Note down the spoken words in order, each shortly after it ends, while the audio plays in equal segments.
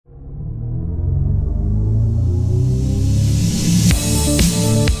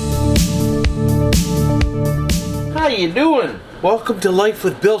you doing? Welcome to Life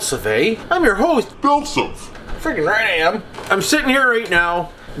with BillSiff, eh? I'm your host, BillSiff. Freaking right I am. I'm sitting here right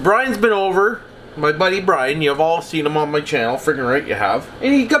now. Brian's been over. My buddy Brian, you've all seen him on my channel, friggin' right you have.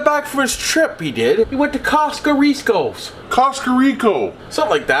 And he got back from his trip, he did. He went to Costa Rico's. Costa Rica.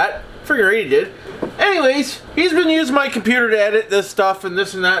 Something like that. Friggin' right he did. Anyways, he's been using my computer to edit this stuff and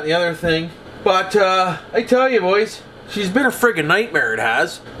this and that and the other thing. But, I tell you boys, she's been a friggin' nightmare, it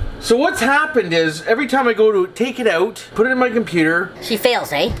has. So what's happened is, every time I go to take it out, put it in my computer. She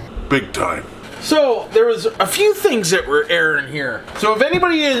fails, eh? Big time. So, there was a few things that were erroring here. So if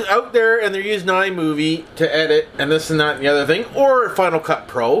anybody is out there and they're using iMovie to edit and this and that and the other thing, or Final Cut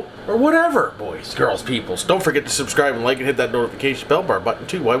Pro, or whatever, boys, girls, peoples, don't forget to subscribe and like and hit that notification bell bar button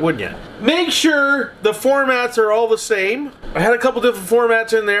too, why wouldn't you? Make sure the formats are all the same. I had a couple different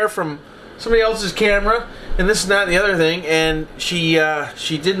formats in there from somebody else's camera and this and that and the other thing, and she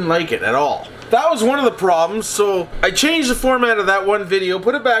didn't like it at all. That was one of the problems, so I changed the format of that one video,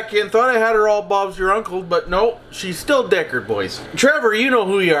 put it back in, thought I had her all Bob's your uncle, but no, she's still Deckard, boys. Trevor, you know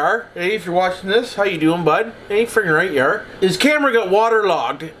who you are. Hey, if you're watching this, how you doing, bud? Hey, friggin' right you are. His camera got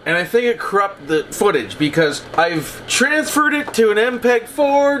waterlogged, and I think it corrupted the footage, because I've transferred it to an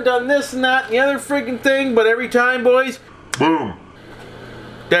MPEG-4, done this and that and the other friggin' thing, but every time, boys, boom.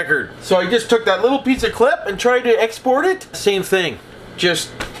 Deckard. So I just took that little piece of clip and tried to export it. Same thing.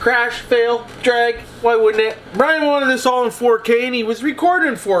 Just crash, fail, drag, why wouldn't it? Brian wanted this all in 4K and he was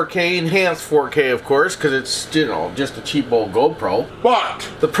recording 4K, enhanced 4K of course, because it's, you know, just a cheap old GoPro. But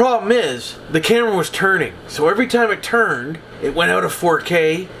the problem is, the camera was turning. So every time it turned, it went out of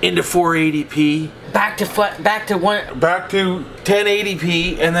 4K into 480p. Back to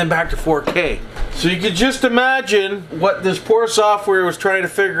 1080p and then back to 4K. So you could just imagine what this poor software was trying to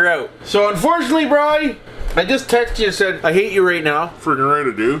figure out. So unfortunately, Bri, I just texted you and said, I hate you right now. Friggin' right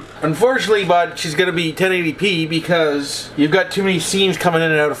I do. Unfortunately, bud, she's gonna be 1080p because you've got too many scenes coming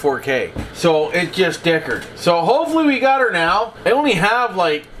in and out of 4K. So it just dickered. So hopefully we got her now. I only have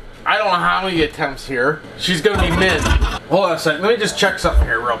like, I don't know how many attempts here. She's gonna be mint. Hold on a second, let me just check something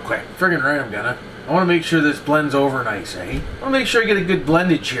here real quick. Friggin' right I'm gonna. I wanna make sure this blends over nice, eh? I wanna make sure I get a good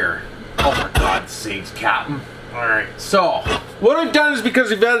blendage here. Oh for God's sakes, Captain. Alright, so what I've done is because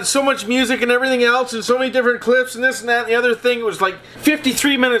we've added so much music and everything else and so many different clips and this and that and the other thing, it was like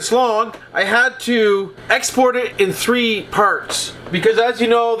 53 minutes long. I had to export it in 3 parts. Because as you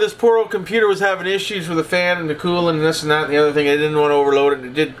know, this poor old computer was having issues with the fan and the cooling and this and that and the other thing. I didn't want to overload it.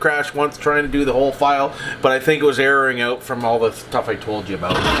 It did crash once trying to do the whole file, but I think it was erroring out from all the stuff I told you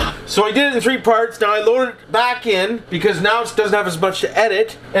about. So I did it in 3 parts. Now I loaded it back in because now it doesn't have as much to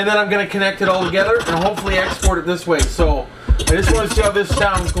edit, and then I'm going to connect it all together and hopefully export it this way. So I just want to see how this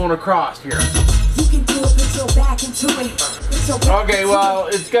sounds going across here. Okay, well,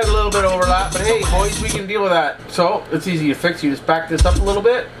 it's got a little bit of overlap, but hey, boys, we can deal with that. So, it's easy to fix. You just back this up a little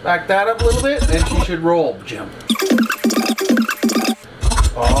bit, back that up a little bit, and she should roll, Jim.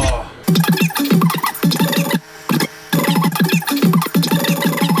 Oh.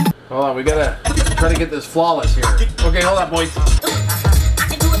 Hold on, we gotta try to get this flawless here. Okay, hold on, boys.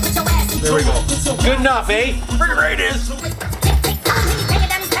 There we go. Good enough, eh? Pretty right it is.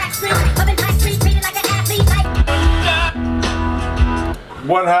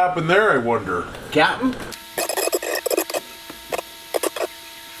 What happened there, I wonder? Captain?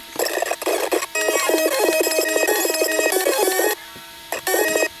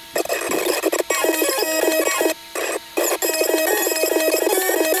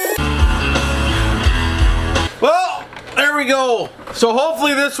 Well, there we go. So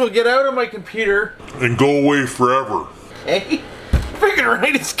hopefully this will get out of my computer. And go away forever. Hey, freaking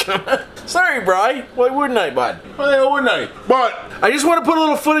right it's coming. Sorry, Bri. Why wouldn't I, bud? Why wouldn't I? But I just want to put a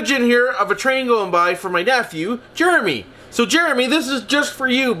little footage in here of a train going by for my nephew, Jeremy. So Jeremy, this is just for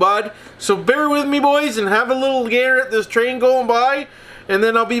you, bud. So bear with me, boys, and have a little gander at this train going by, and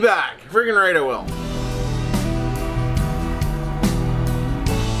then I'll be back. Freaking right I will.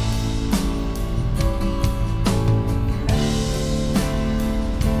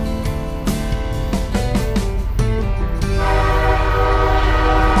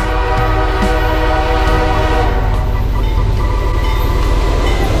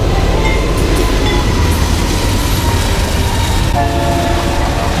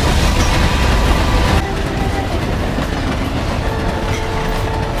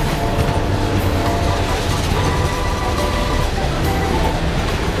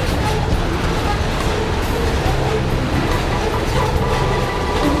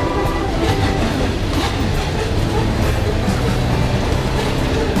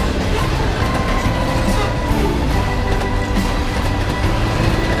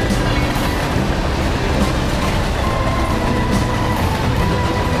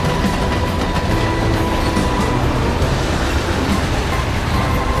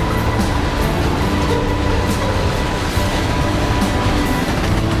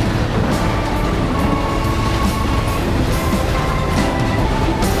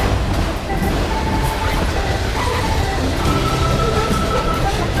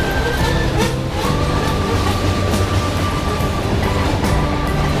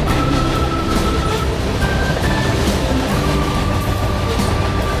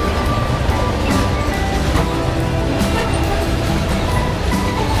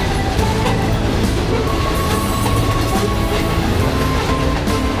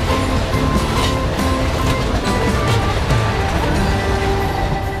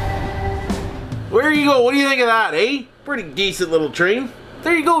 go. What do you think of that, eh? Pretty decent little train.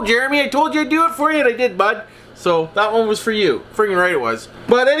 There you go, Jeremy. I told you I'd do it for you, and I did, bud. So that one was for you. Friggin' right it was.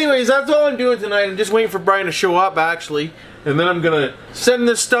 But anyways, that's all I'm doing tonight. I'm just waiting for Brian to show up, actually. And then I'm gonna send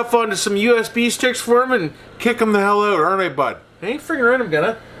this stuff onto some USB sticks for him and kick him the hell out, aren't I, bud? I ain't friggin' right I'm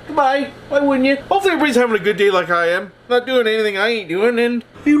gonna. Goodbye. Why wouldn't you? Hopefully everybody's having a good day like I am. Not doing anything I ain't doing, and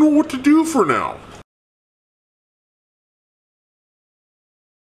You know what to do for now.